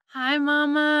Hi,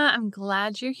 Mama. I'm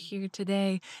glad you're here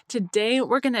today. Today,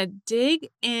 we're going to dig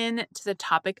into the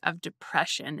topic of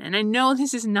depression. And I know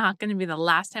this is not going to be the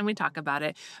last time we talk about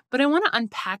it, but I want to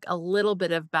unpack a little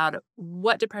bit about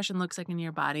what depression looks like in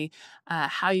your body,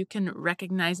 how you can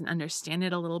recognize and understand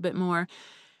it a little bit more.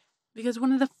 Because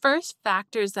one of the first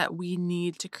factors that we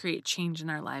need to create change in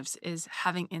our lives is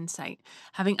having insight,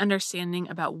 having understanding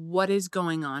about what is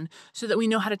going on so that we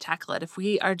know how to tackle it. If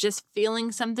we are just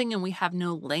feeling something and we have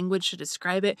no language to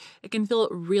describe it, it can feel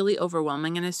really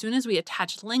overwhelming. And as soon as we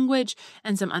attach language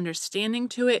and some understanding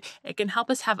to it, it can help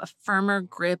us have a firmer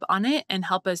grip on it and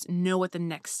help us know what the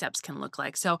next steps can look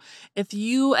like. So if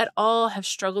you at all have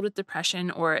struggled with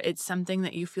depression or it's something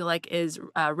that you feel like is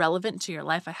relevant to your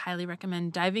life, I highly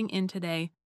recommend diving in today.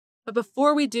 But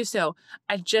before we do so,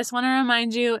 I just want to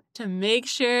remind you to make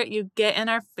sure you get in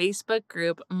our Facebook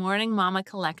group, Morning Mama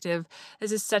Collective.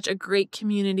 This is such a great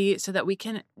community so that we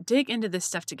can dig into this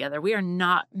stuff together. We are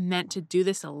not meant to do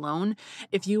this alone.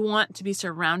 If you want to be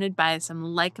surrounded by some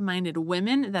like-minded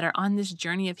women that are on this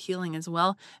journey of healing as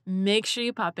well, make sure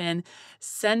you pop in,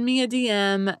 send me a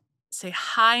DM, say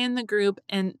hi in the group,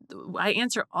 and I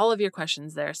answer all of your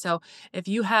questions there. So if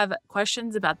you have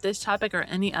questions about this topic or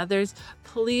any others,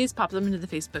 please pop them into the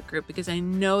Facebook group because I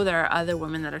know there are other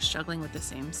women that are struggling with the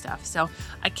same stuff. So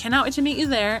I cannot wait to meet you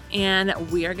there, and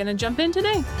we are going to jump in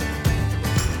today.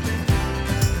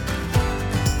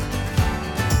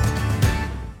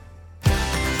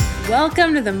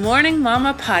 Welcome to the Morning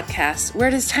Mama podcast, where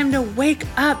it is time to wake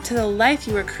up to the life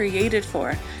you were created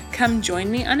for. Come join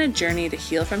me on a journey to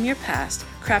heal from your past,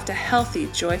 craft a healthy,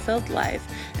 joy-filled life,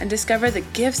 and discover the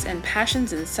gifts and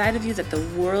passions inside of you that the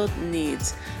world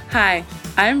needs. Hi,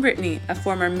 I'm Brittany, a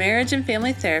former marriage and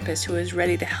family therapist who is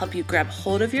ready to help you grab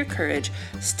hold of your courage,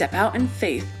 step out in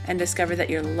faith, and discover that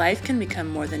your life can become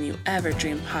more than you ever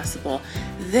dreamed possible.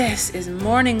 This is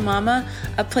Morning Mama,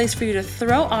 a place for you to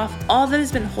throw off all that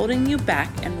has been holding you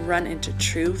back and run into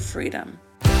true freedom.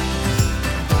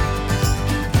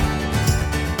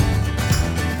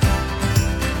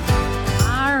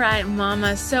 All right,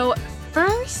 Mama. So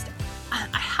first,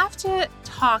 I have to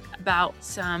talk about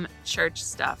some church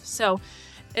stuff. So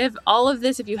if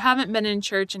you haven't been in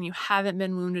church and you haven't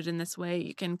been wounded in this way,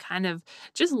 you can kind of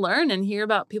just learn and hear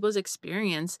about people's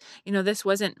experience. This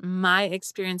wasn't my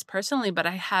experience personally, but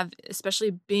I have, especially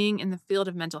being in the field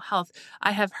of mental health,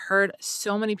 I have heard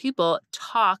so many people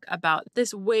talk about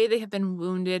this way they have been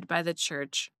wounded by the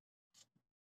church.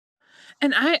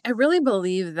 And I really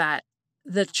believe that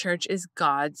the church is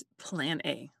God's plan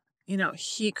A.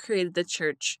 He created the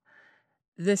church.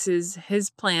 This is his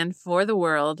plan for the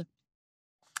world.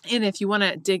 And if you want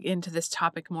to dig into this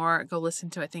topic more, go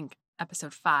listen to, I think,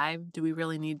 episode 5, Do We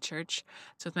Really Need Church?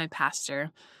 It's with my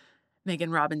pastor, Megan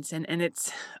Robinson. And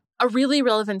it's a really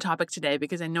relevant topic today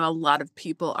because I know a lot of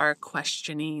people are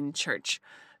questioning church.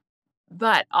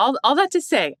 But all that to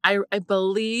say, I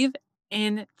believe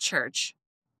in church.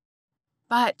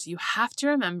 But you have to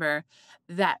remember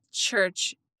that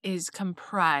church is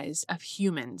comprised of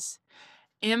humans,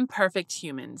 imperfect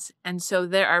humans. And so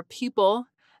there are people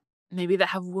maybe that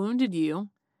have wounded you.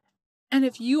 And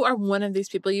if you are one of these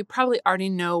people, you probably already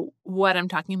know what I'm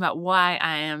talking about, why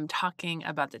I am talking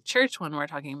about the church when we're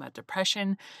talking about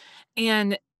depression.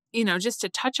 And, just to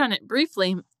touch on it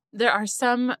briefly, there are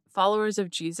some followers of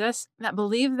Jesus that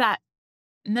believe that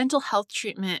mental health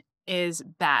treatment is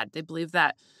bad. They believe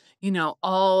that,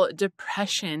 all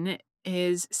depression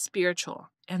is spiritual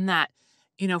and that,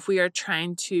 if we are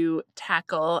trying to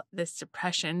tackle this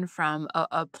depression from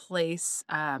a place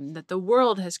that the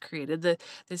world has created,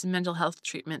 this mental health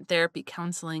treatment, therapy,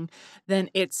 counseling, then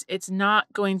it's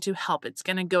not going to help. It's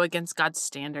going to go against God's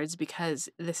standards because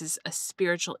this is a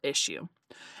spiritual issue.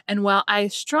 And while I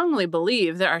strongly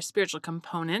believe there are spiritual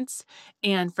components,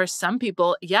 and for some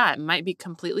people, yeah, it might be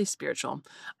completely spiritual,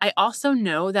 I also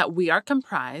know that we are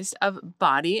comprised of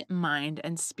body, mind,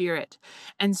 and spirit.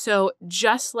 And so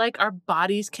just like our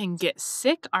bodies can get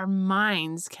sick, our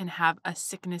minds can have a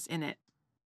sickness in it,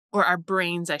 or our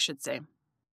brains, I should say.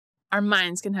 Our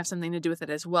minds can have something to do with it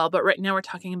as well. But right now we're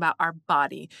talking about our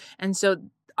body. And so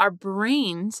our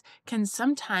brains can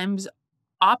sometimes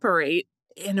operate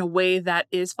in a way that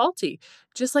is faulty.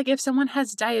 Just like if someone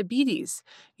has diabetes,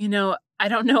 I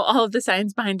don't know all of the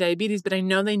science behind diabetes, but I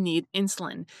know they need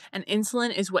insulin. And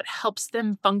insulin is what helps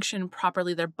them function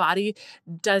properly. Their body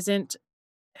doesn't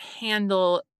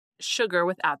handle sugar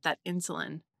without that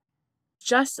insulin.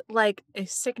 Just like a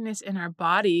sickness in our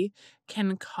body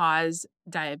can cause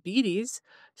diabetes,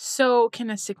 so can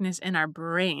a sickness in our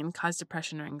brain cause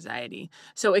depression or anxiety.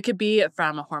 So it could be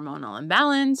from a hormonal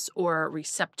imbalance or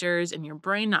receptors in your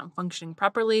brain not functioning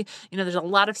properly. There's a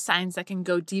lot of signs that can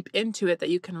go deep into it that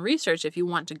you can research if you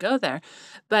want to go there.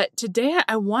 But today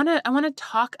I want to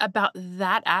talk about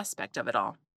that aspect of it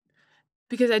all.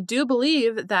 Because I do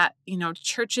believe that,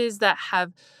 churches that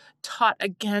have taught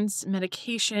against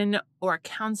medication or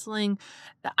counseling,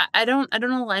 I don't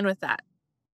align with that.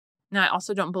 Now, I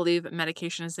also don't believe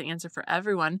medication is the answer for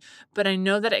everyone, but I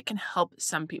know that it can help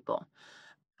some people.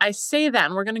 I say that,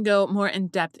 and we're going to go more in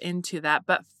depth into that.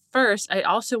 But first, I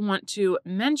also want to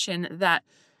mention that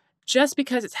just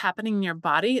because it's happening in your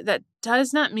body, that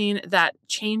does not mean that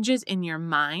changes in your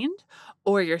mind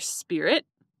or your spirit,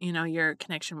 your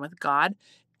connection with God,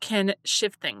 can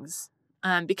shift things,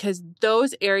 because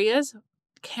those areas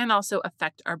can also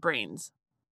affect our brains.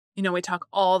 We talk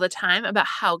all the time about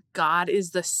how God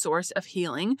is the source of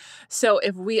healing. So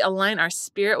if we align our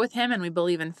spirit with Him and we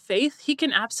believe in faith, He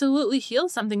can absolutely heal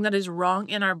something that is wrong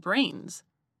in our brains.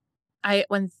 I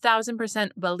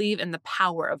 1000% believe in the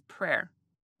power of prayer.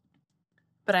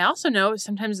 But I also know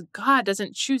sometimes God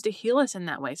doesn't choose to heal us in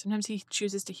that way. Sometimes He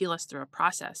chooses to heal us through a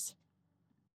process.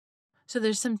 So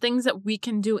there's some things that we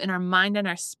can do in our mind and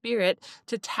our spirit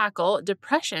to tackle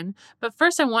depression. But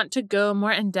first, I want to go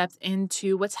more in depth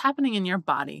into what's happening in your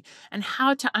body and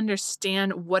how to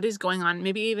understand what is going on,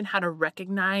 maybe even how to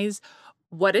recognize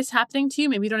what is happening to you.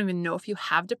 Maybe you don't even know if you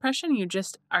have depression. You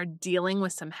just are dealing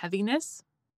with some heaviness.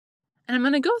 And I'm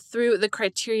going to go through the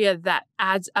criteria that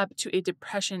adds up to a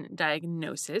depression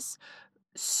diagnosis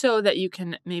so that you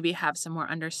can maybe have some more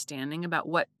understanding about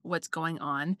what's going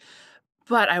on.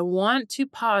 But I want to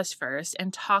pause first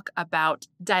and talk about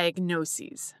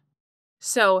diagnoses.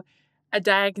 So, a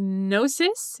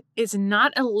diagnosis is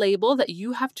not a label that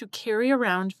you have to carry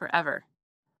around forever.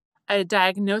 A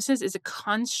diagnosis is a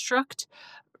construct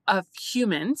of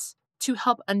humans to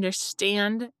help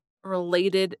understand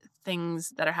related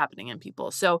things that are happening in people.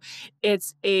 So,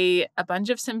 it's a bunch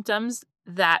of symptoms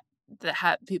that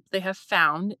they have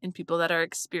found in people that are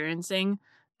experiencing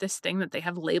this thing that they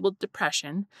have labeled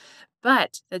depression.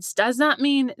 But this does not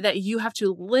mean that you have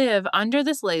to live under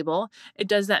this label. It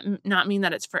does not mean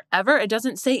that it's forever. It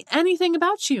doesn't say anything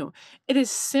about you. It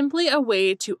is simply a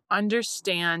way to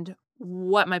understand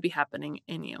what might be happening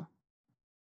in you.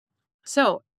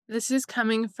 So this is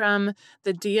coming from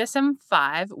the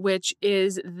DSM-5, which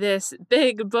is this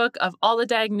big book of all the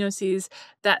diagnoses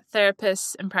that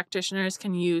therapists and practitioners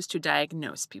can use to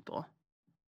diagnose people.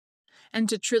 And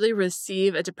to truly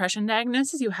receive a depression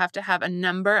diagnosis, you have to have a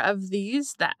number of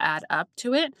these that add up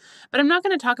to it. But I'm not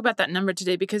going to talk about that number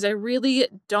today because I really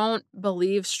don't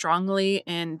believe strongly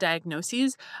in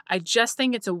diagnoses. I just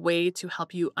think it's a way to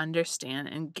help you understand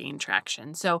and gain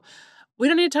traction. So we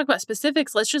don't need to talk about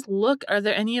specifics. Let's just look, are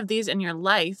there any of these in your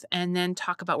life? And then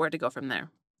talk about where to go from there.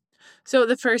 So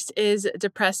the first is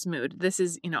depressed mood. This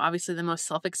is, obviously the most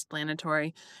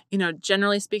self-explanatory.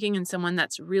 Generally speaking, in someone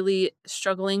that's really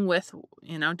struggling with,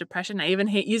 depression. I even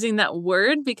hate using that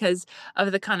word because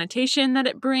of the connotation that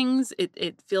it brings.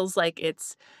 It feels like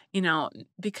it's,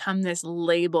 become this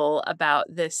label about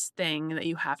this thing that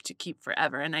you have to keep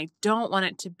forever. And I don't want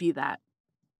it to be that.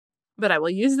 But I will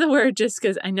use the word just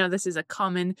because I know this is a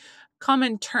common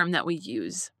term that we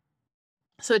use.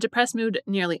 So a depressed mood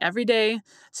nearly every day.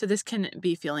 So this can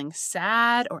be feeling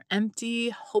sad or empty,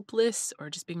 hopeless,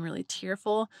 or just being really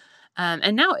tearful.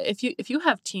 And now if you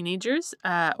have teenagers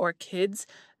or kids,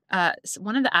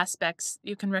 one of the aspects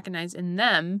you can recognize in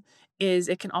them is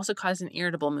it can also cause an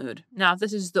irritable mood. Now, if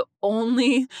this is the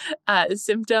only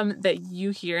symptom that you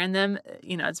hear in them,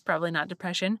 it's probably not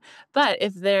depression. But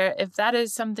if that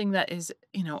is something that is,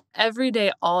 every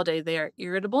day, all day, they are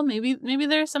irritable, maybe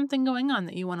there's something going on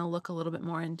that you want to look a little bit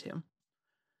more into.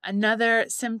 Another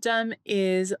symptom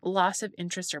is loss of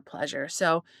interest or pleasure.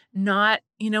 So not,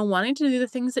 wanting to do the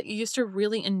things that you used to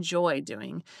really enjoy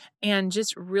doing and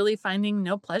just really finding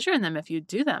no pleasure in them if you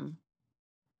do them.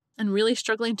 And really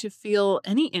struggling to feel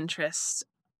any interest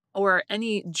or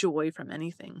any joy from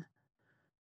anything.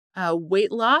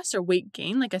 Weight loss or weight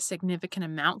gain, like a significant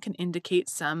amount, can indicate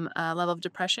some level of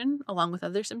depression along with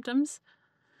other symptoms.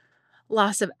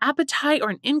 Loss of appetite or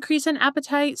an increase in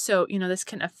appetite. So, this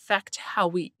can affect how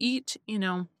we eat.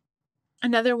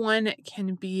 Another one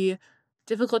can be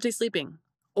difficulty sleeping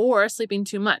or sleeping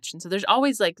too much. And so there's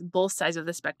always like both sides of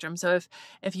the spectrum. So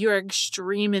if you're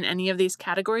extreme in any of these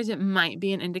categories, it might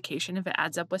be an indication, if it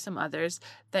adds up with some others,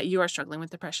 that you are struggling with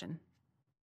depression.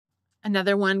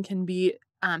 Another one can be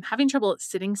having trouble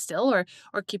sitting still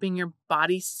or keeping your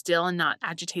body still and not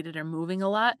agitated or moving a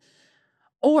lot,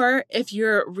 or if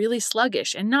you're really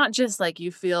sluggish and not just like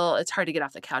you feel it's hard to get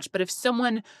off the couch, but if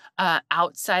someone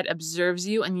outside observes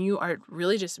you and you are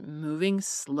really just moving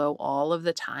slow all of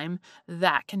the time,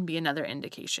 that can be another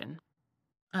indication.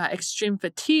 Extreme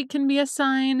fatigue can be a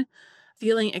sign.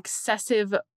 Feeling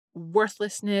excessive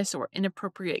worthlessness or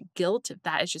inappropriate guilt, if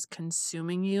that is just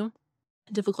consuming you.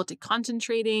 Difficulty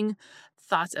concentrating,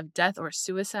 thoughts of death or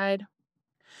suicide.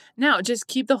 Now, just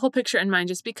keep the whole picture in mind.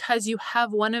 Just because you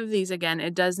have one of these, again,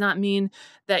 it does not mean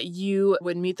that you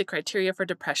would meet the criteria for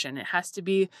depression. It has to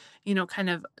be, kind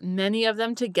of many of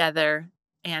them together,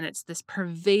 and it's this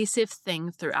pervasive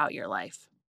thing throughout your life.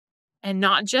 And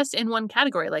not just in one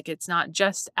category, like it's not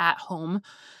just at home,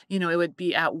 it would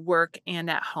be at work and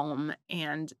at home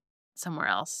and somewhere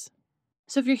else.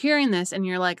 So if you're hearing this and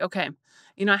you're like, okay,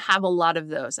 I have a lot of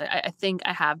those. I think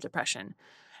I have depression.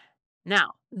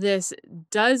 Now, this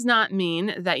does not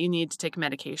mean that you need to take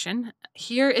medication.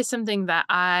 Here is something that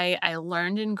I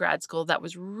learned in grad school that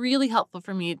was really helpful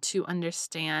for me to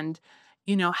understand,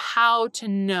 how to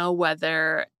know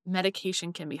whether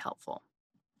medication can be helpful.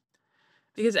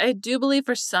 Because I do believe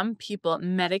for some people,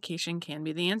 medication can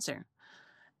be the answer.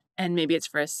 And maybe it's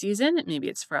for a season, maybe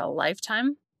it's for a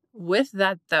lifetime. With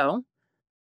that, though,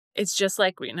 it's just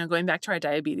like, going back to our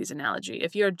diabetes analogy.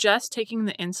 If you're just taking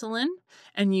the insulin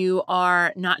and you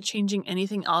are not changing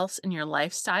anything else in your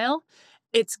lifestyle,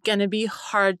 it's going to be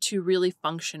hard to really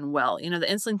function well. The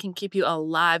insulin can keep you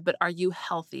alive, but are you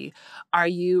healthy? Are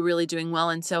you really doing well?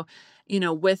 And so,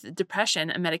 with depression,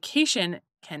 a medication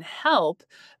can help,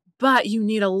 but you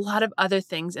need a lot of other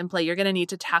things in play. You're going to need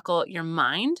to tackle your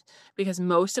mind because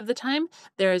most of the time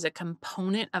there is a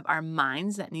component of our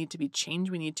minds that need to be changed.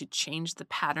 We need to change the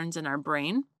patterns in our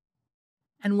brain.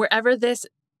 And wherever this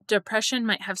depression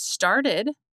might have started,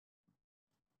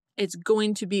 it's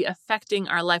going to be affecting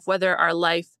our life, whether our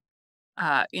life,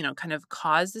 kind of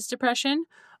caused this depression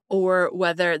or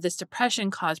whether this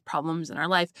depression caused problems in our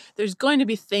life. There's going to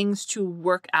be things to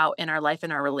work out in our life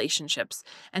and our relationships.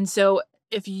 And so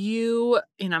if you,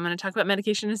 I'm going to talk about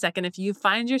medication in a second. If you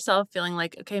find yourself feeling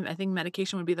like, okay, I think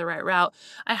medication would be the right route,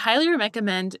 I highly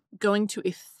recommend going to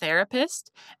a therapist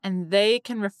and they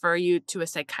can refer you to a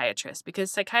psychiatrist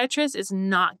because psychiatrist is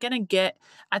not going to get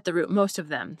at the root. Most of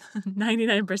them,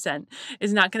 99%,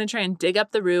 is not going to try and dig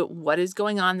up the root. What is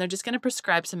going on? They're just going to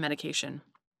prescribe some medication.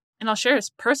 And I'll share a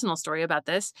personal story about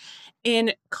this.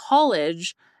 In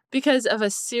college, because of a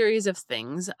series of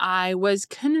things, I was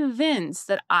convinced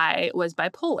that I was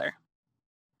bipolar.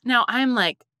 Now, I'm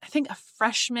I think a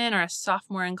freshman or a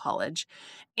sophomore in college.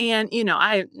 And,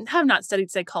 I have not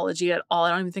studied psychology at all.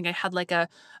 I don't even think I had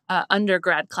a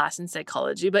undergrad class in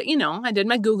psychology. But, I did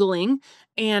my Googling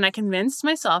and I convinced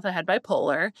myself I had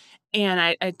bipolar. And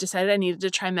I decided I needed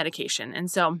to try medication. And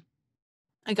so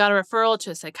I got a referral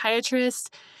to a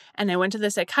psychiatrist. And I went to the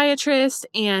psychiatrist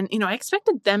and, I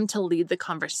expected them to lead the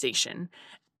conversation.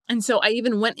 And so I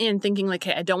even went in thinking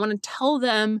hey, I don't want to tell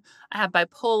them I have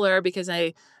bipolar because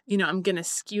I'm going to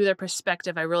skew their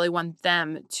perspective. I really want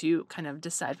them to kind of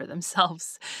decide for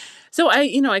themselves. So I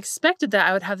expected that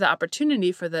I would have the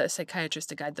opportunity for the psychiatrist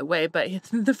to guide the way. But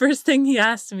the first thing he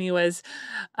asked me was,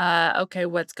 okay,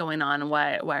 what's going on?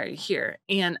 Why are you here?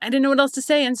 And I didn't know what else to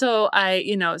say. And so I,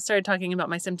 started talking about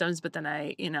my symptoms, but then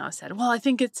I, said, well, I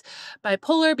think it's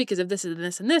bipolar because of this and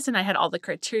this and this. And I had all the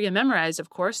criteria memorized, of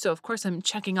course. So of course I'm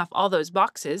checking off all those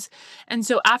boxes. And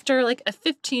so after a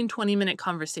 15-20 minute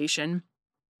conversation,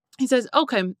 he says,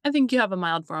 okay, I think you have a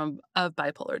mild form of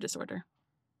bipolar disorder.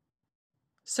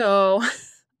 So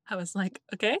I was like,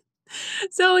 okay.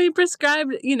 So he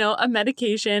prescribed, a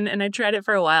medication and I tried it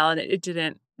for a while and it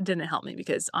didn't help me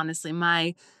because honestly,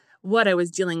 what I was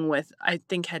dealing with, I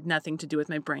think had nothing to do with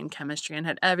my brain chemistry and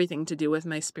had everything to do with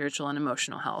my spiritual and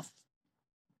emotional health.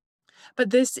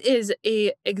 But this is an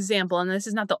example, and this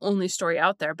is not the only story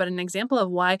out there, but an example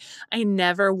of why I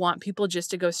never want people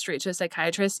just to go straight to a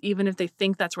psychiatrist, even if they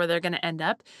think that's where they're going to end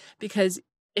up. Because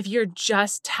if you're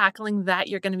just tackling that,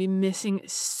 you're going to be missing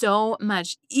so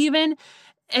much. Even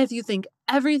if you think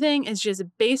everything is just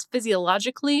based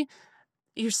physiologically,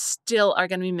 you still are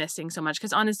going to be missing so much.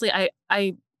 Because honestly,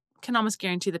 I can almost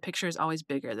guarantee the picture is always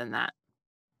bigger than that.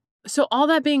 So all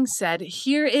that being said,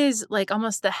 here is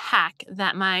almost the hack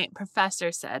that my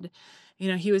professor said.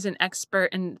 He was an expert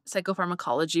in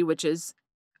psychopharmacology, which is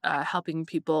helping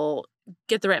people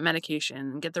get the right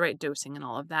medication, get the right dosing and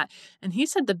all of that. And he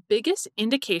said the biggest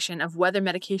indication of whether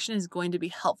medication is going to be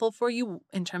helpful for you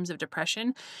in terms of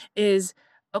depression is,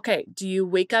 okay, do you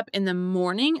wake up in the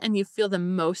morning and you feel the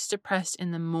most depressed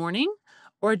in the morning?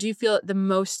 or do you feel the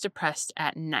most depressed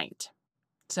at night?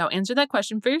 So answer that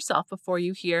question for yourself before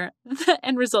you hear the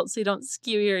end result so you don't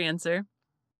skew your answer.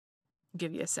 I'll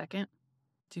give you a second.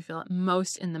 Do you feel it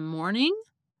most in the morning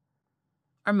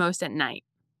or most at night?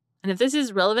 And if this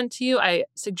is relevant to you, I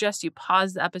suggest you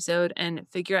pause the episode and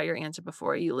figure out your answer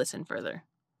before you listen further.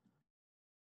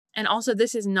 And also,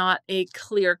 this is not a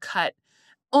clear cut,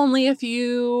 only if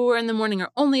you are in the morning or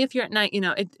only if you're at night.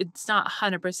 It's not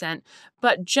 100%.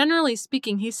 But generally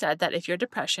speaking, he said that if your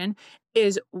depression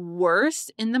is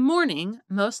worse in the morning,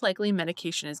 most likely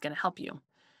medication is going to help you.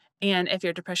 And if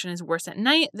your depression is worse at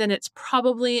night, then it's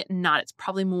probably not. It's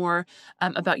probably more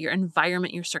about your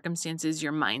environment, your circumstances,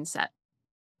 your mindset.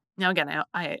 Now, again,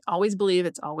 I always believe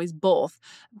it's always both,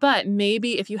 but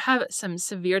maybe if you have some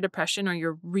severe depression or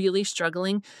you're really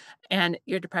struggling and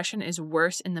your depression is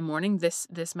worse in the morning,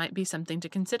 this might be something to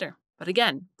consider. But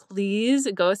again, please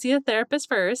go see a therapist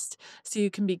first so you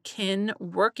can begin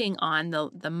working on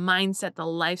the mindset, the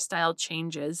lifestyle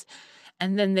changes,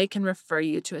 and then they can refer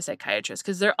you to a psychiatrist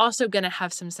because they're also going to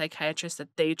have some psychiatrists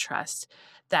that they trust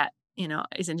that,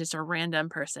 isn't just a random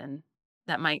person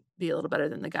that might be a little better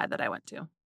than the guy that I went to.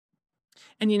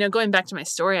 And, going back to my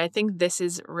story, I think this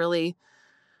is really,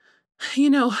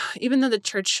 even though the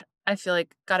church, I feel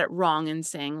like, got it wrong in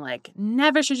saying, like,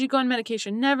 never should you go on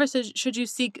medication, never should you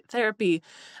seek therapy.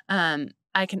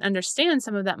 I can understand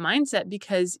some of that mindset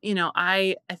because,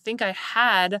 I think I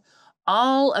had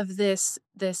all of this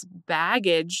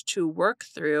baggage to work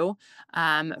through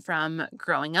from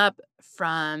growing up,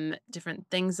 from different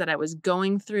things that I was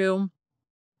going through,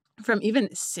 from even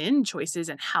sin choices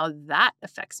and how that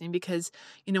affects me. Because,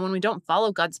 when we don't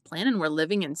follow God's plan and we're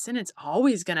living in sin, it's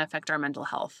always going to affect our mental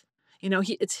health.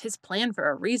 It's his plan for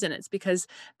a reason. It's because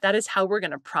that is how we're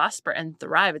going to prosper and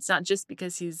thrive. It's not just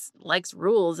because he likes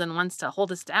rules and wants to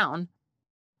hold us down.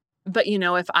 But,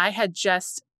 if I had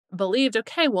just believed,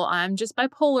 okay, well, I'm just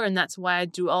bipolar and that's why I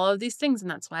do all of these things and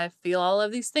that's why I feel all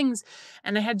of these things.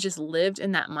 And I had just lived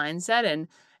in that mindset and,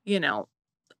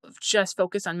 just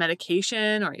focused on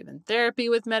medication or even therapy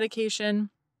with medication,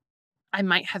 I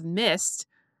might have missed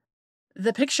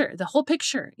the picture, the whole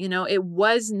picture. It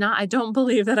was not, I don't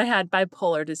believe that I had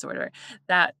bipolar disorder.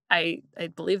 That I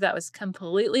believe that was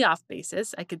completely off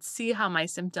basis. I could see how my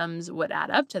symptoms would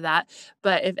add up to that.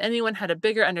 But if anyone had a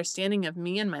bigger understanding of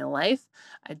me and my life,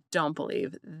 I don't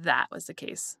believe that was the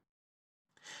case.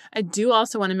 I do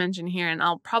also want to mention here, and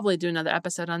I'll probably do another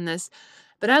episode on this,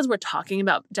 but as we're talking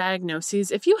about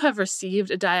diagnoses, if you have received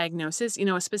a diagnosis,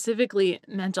 specifically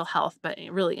mental health, but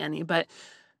really any, but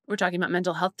we're talking about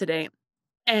mental health today,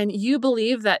 and you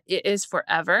believe that it is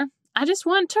forever, I just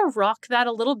want to rock that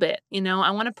a little bit.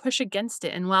 I want to push against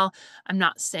it. And while I'm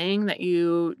not saying that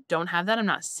you don't have that, I'm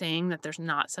not saying that there's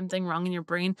not something wrong in your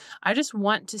brain. I just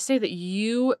want to say that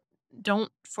you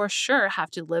don't for sure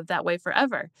have to live that way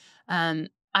forever.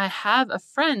 I have a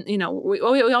friend, we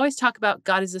always talk about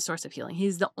God is the source of healing.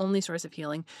 He's the only source of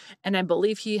healing. And I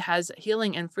believe he has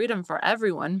healing and freedom for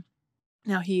everyone.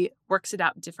 Now, he works it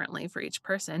out differently for each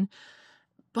person.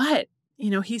 But,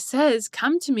 he says,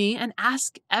 come to me and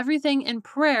ask everything in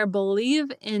prayer.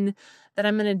 Believe in that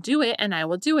I'm going to do it and I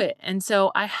will do it. And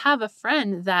so I have a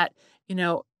friend that,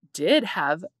 did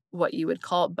have what you would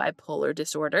call bipolar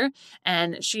disorder.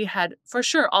 And she had for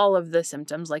sure all of the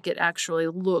symptoms, like it actually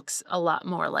looks a lot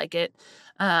more like it.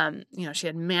 She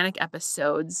had manic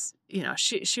episodes,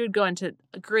 she would go into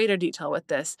greater detail with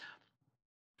this,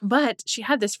 but she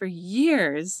had this for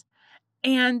years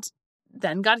and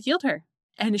then God healed her.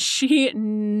 And she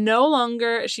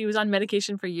was on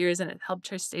medication for years and it helped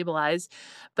her stabilize.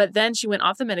 But then she went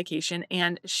off the medication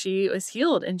and she was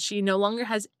healed and she no longer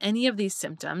has any of these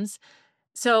symptoms.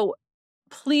 So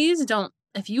please don't,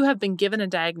 if you have been given a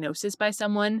diagnosis by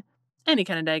someone, any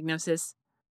kind of diagnosis,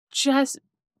 just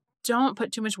don't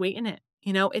put too much weight in it.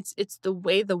 It's the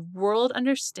way the world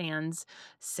understands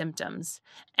symptoms,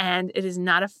 and it is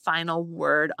not a final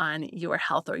word on your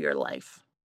health or your life.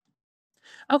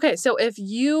 Okay, so if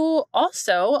you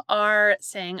also are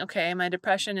saying, okay, my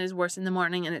depression is worse in the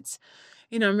morning and it's,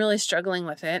 I'm really struggling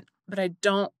with it, but I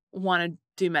don't want to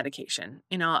do medication.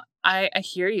 I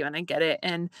hear you and I get it.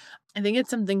 And I think it's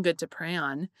something good to pray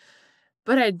on.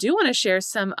 But I do want to share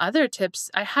some other tips.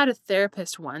 I had a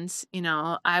therapist once,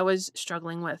 I was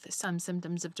struggling with some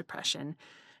symptoms of depression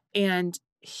and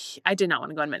I did not want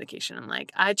to go on medication. I'm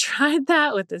like, I tried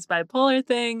that with this bipolar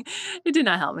thing. It did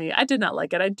not help me. I did not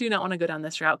like it. I do not want to go down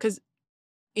this route because,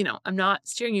 I'm not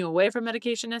steering you away from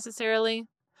medication necessarily,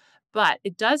 but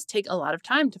it does take a lot of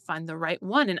time to find the right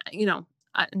one. And,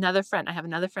 I have another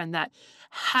friend that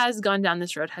has gone down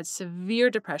this road, had severe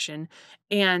depression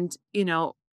and,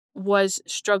 was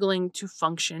struggling to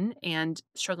function and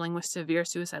struggling with severe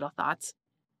suicidal thoughts.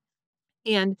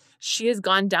 And she has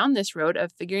gone down this road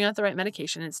of figuring out the right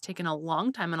medication. It's taken a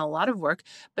long time and a lot of work,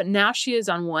 but now she is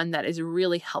on one that is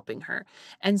really helping her.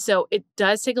 And so it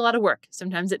does take a lot of work.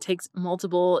 Sometimes it takes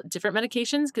multiple different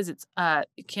medications because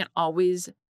you can't always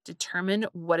determine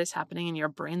what is happening in your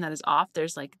brain that is off.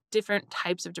 There's like different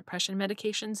types of depression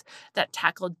medications that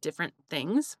tackle different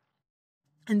things.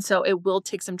 And so it will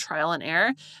take some trial and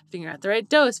error, figuring out the right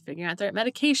dose, figuring out the right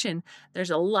medication.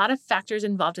 There's a lot of factors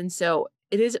involved. And so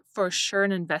it is for sure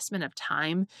an investment of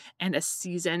time and a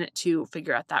season to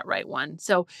figure out that right one.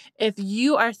 So if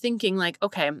you are thinking like,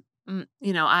 okay,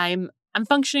 I'm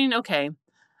functioning okay.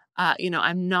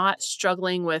 I'm not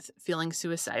struggling with feeling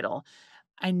suicidal.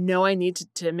 I know I need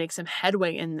to make some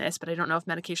headway in this, but I don't know if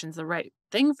medication is the right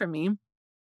thing for me.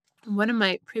 One of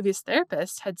my previous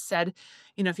therapists had said,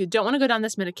 if you don't want to go down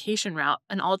this medication route,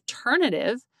 an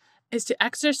alternative is to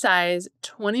exercise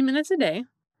 20 minutes a day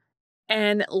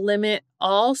and limit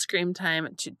all screen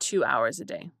time to 2 hours a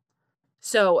day.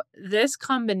 So this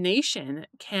combination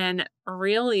can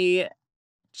really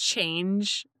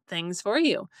change things for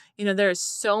you. There's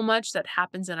so much that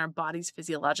happens in our bodies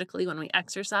physiologically when we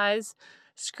exercise.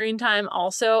 Screen time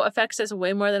also affects us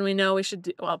way more than we know. We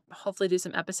should hopefully do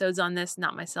some episodes on this,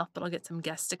 not myself, but I'll get some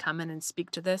guests to come in and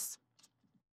speak to this.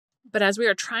 But as we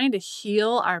are trying to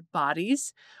heal our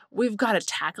bodies, we've got to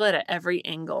tackle it at every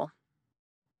angle.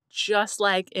 Just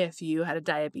like if you had a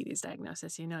diabetes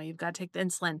diagnosis, you've got to take the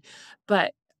insulin,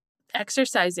 but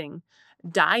exercising,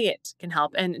 diet can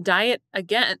help. And diet,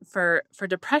 again, for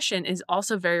depression is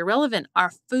also very relevant.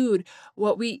 Our food,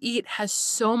 what we eat, has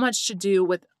so much to do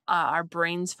with our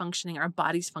brains functioning, our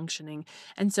bodies functioning.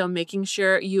 And so making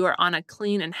sure you are on a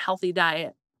clean and healthy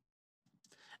diet.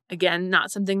 Again,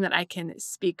 not something that I can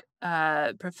speak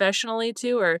professionally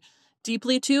to or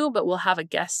deeply to, but we'll have a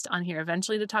guest on here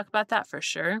eventually to talk about that for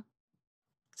sure.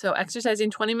 So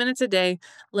exercising 20 minutes a day,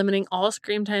 limiting all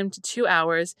screen time to 2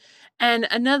 hours. And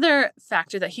another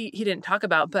factor that he didn't talk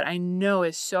about, but I know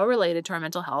is so related to our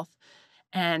mental health,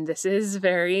 and this is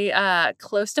very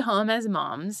close to home as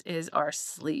moms, is our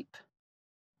sleep.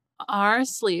 Our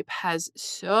sleep has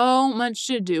so much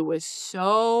to do with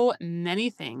so many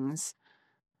things.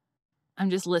 I'm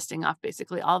just listing off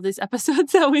basically all these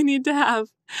episodes that we need to have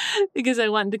because I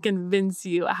want to convince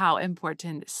you how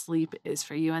important sleep is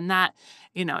for you. And that,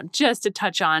 just to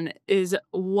touch on, is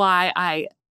why I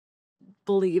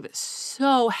believe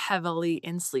so heavily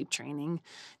in sleep training.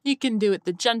 You can do it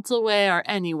the gentle way or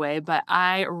any way, but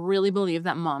I really believe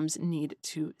that moms need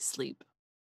to sleep.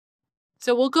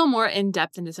 So we'll go more in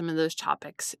depth into some of those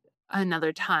topics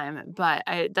another time, but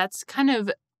that's kind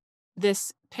of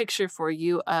this picture for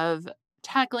you of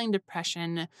tackling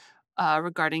depression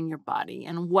regarding your body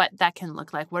and what that can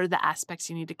look like. What are the aspects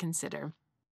you need to consider?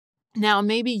 Now,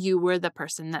 maybe you were the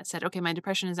person that said, okay, my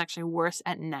depression is actually worse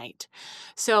at night.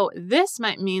 So this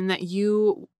might mean that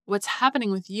what's happening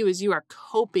with you is you are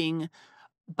coping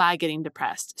by getting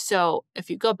depressed. So if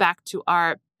you go back to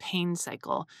our pain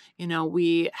cycle,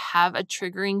 we have a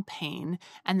triggering pain,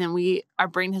 and then our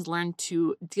brain has learned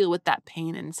to deal with that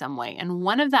pain in some way. And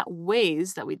one of that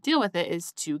ways that we deal with it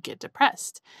is to get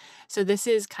depressed. So this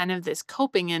is kind of this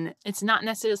coping, and it's not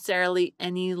necessarily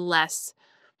any less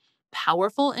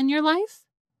powerful in your life.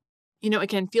 It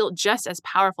can feel just as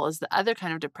powerful as the other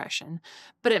kind of depression,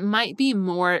 but it might be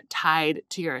more tied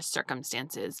to your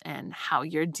circumstances and how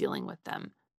you're dealing with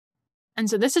them. And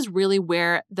so this is really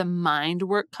where the mind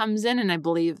work comes in. And I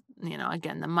believe,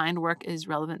 again, the mind work is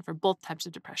relevant for both types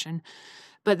of depression.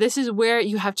 But this is where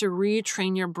you have to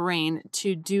retrain your brain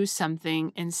to do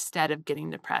something instead of getting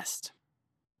depressed.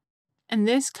 And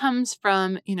this comes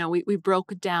from, we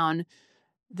broke down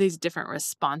these different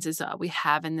responses we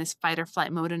have in this fight or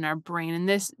flight mode in our brain. And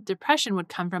this depression would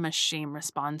come from a shame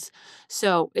response.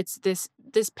 So it's this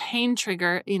pain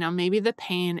trigger, maybe the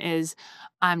pain is,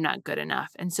 I'm not good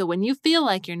enough. And so when you feel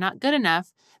like you're not good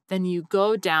enough, then you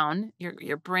go down,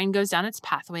 your brain goes down its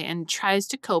pathway and tries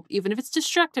to cope. Even if it's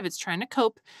destructive, it's trying to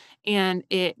cope, and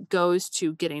it goes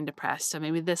to getting depressed. So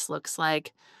maybe this looks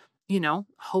like,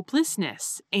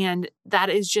 hopelessness. And that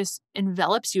is just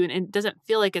envelops you, and it doesn't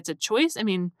feel like it's a choice. I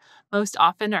mean, most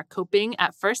often our coping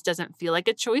at first doesn't feel like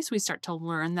a choice. We start to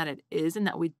learn that it is and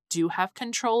that we do have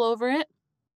control over it.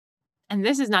 And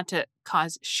this is not to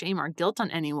cause shame or guilt on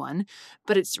anyone,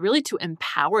 but it's really to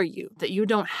empower you that you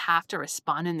don't have to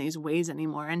respond in these ways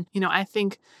anymore. And, I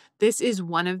think this is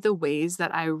one of the ways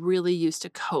that I really used to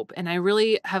cope. And I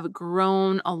really have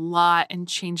grown a lot and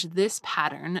changed this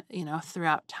pattern,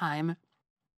 throughout time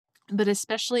But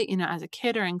especially, as a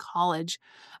kid or in college,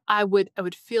 I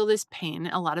would feel this pain.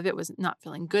 A lot of it was not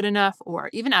feeling good enough or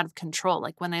even out of control.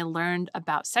 Like when I learned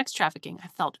about sex trafficking, I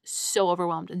felt so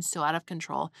overwhelmed and so out of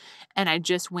control. And I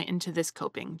just went into this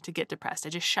coping to get depressed. I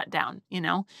just shut down.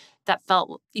 That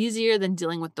felt easier than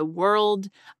dealing with the world.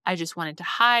 I just wanted to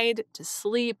hide, to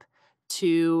sleep,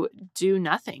 to do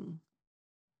nothing.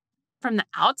 From the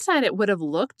outside, it would have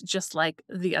looked just like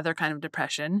the other kind of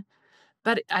depression.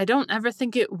 But I don't ever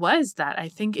think it was that. I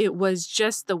think it was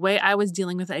just the way I was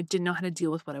dealing with it. I didn't know how to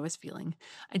deal with what I was feeling.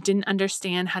 I didn't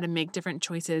understand how to make different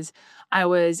choices. I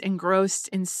was engrossed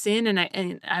in sin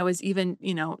and I was even,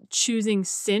 choosing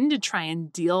sin to try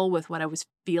and deal with what I was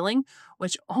feeling,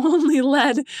 which only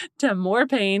led to more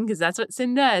pain because that's what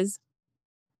sin does.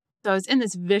 So I was in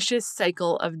this vicious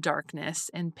cycle of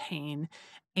darkness and pain.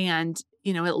 And,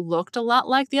 it looked a lot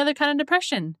like the other kind of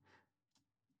depression.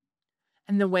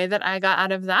 And the way that I got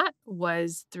out of that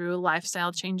was through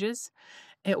lifestyle changes.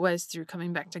 It was through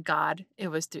coming back to God. It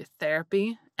was through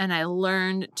therapy. And I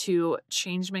learned to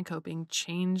change my coping,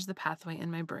 change the pathway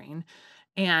in my brain.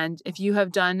 And if you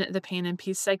have done the pain and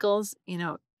peace cycles,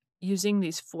 using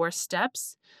these 4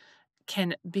 steps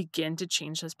can begin to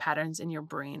change those patterns in your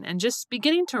brain and just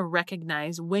beginning to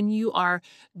recognize when you are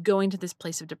going to this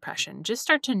place of depression. Just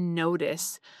start to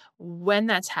notice when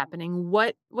that's happening,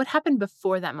 what happened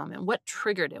before that moment, what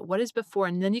triggered it, what is before,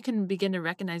 and then you can begin to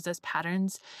recognize those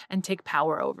patterns and take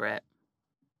power over it.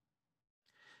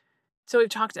 So we've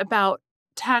talked about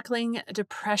tackling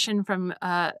depression from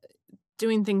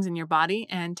doing things in your body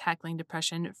and tackling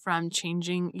depression from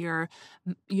using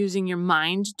your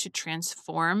mind to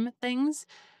transform things,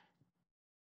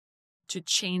 to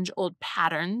change old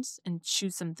patterns and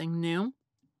choose something new.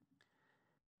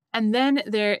 And then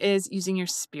there is using your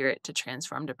spirit to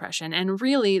transform depression. And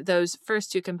really, those first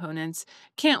 2 components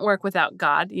can't work without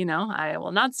God. I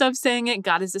will not stop saying it.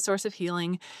 God is the source of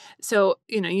healing. So,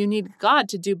 you need God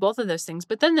to do both of those things.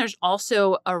 But then there's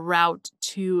also a route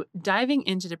to diving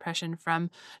into depression from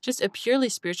just a purely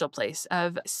spiritual place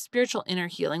of spiritual inner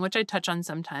healing, which I touch on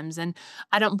sometimes. And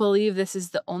I don't believe this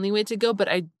is the only way to go, but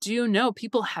I do know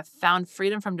people have found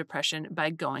freedom from depression by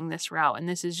going this route. And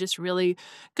this is just really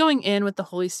going in with the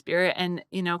Holy Spirit and,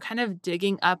 kind of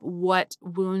digging up what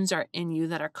wounds are in you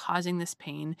that are causing this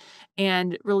pain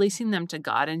and releasing them to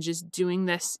God and just doing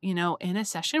this, in a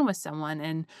session with someone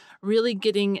and really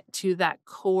getting to that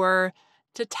core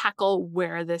to tackle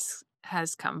where this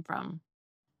has come from.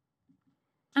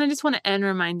 And I just want to end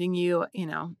reminding you,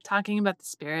 talking about the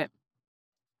Spirit,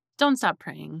 don't stop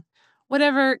praying.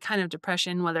 Whatever kind of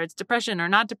depression, whether it's depression or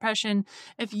not depression,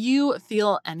 if you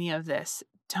feel any of this,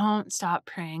 don't stop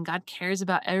praying. God cares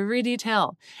about every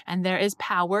detail, and there is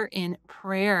power in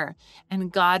prayer, and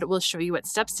God will show you what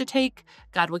steps to take.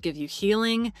 God will give you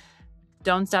healing.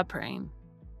 Don't stop praying.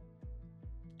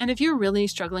 And if you're really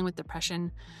struggling with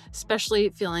depression, especially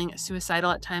feeling suicidal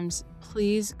at times,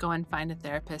 please go and find a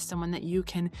therapist, someone that you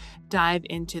can dive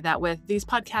into that with. These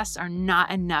podcasts are not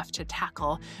enough to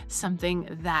tackle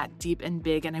something that deep and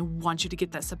big, and I want you to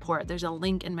get that support. There's a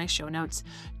link in my show notes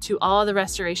to all the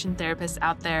restoration therapists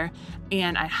out there,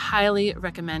 and I highly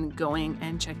recommend going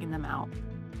and checking them out.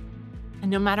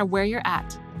 And no matter where you're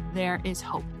at, there is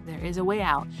hope. There is a way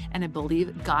out, and I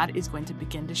believe God is going to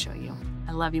begin to show you.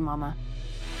 I love you, Mama.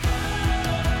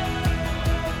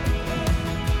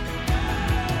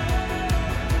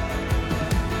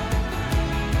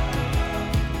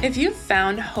 If you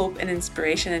found hope and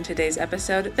inspiration in today's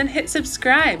episode, then hit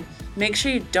subscribe. Make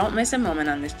sure you don't miss a moment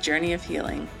on this journey of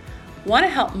healing. Want to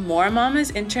help more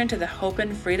mamas enter into the hope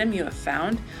and freedom you have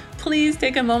found? Please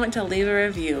take a moment to leave a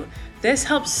review. This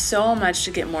helps so much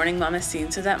to get Morning Mama seen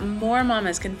so that more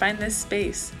mamas can find this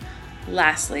space.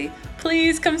 Lastly,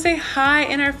 please come say hi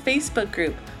in our Facebook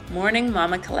group, Morning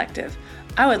Mama Collective.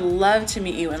 I would love to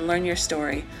meet you and learn your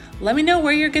story. Let me know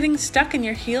where you're getting stuck in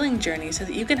your healing journey so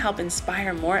that you can help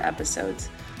inspire more episodes.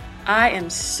 I am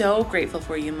so grateful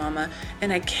for you, Mama,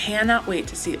 and I cannot wait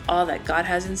to see all that God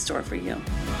has in store for you.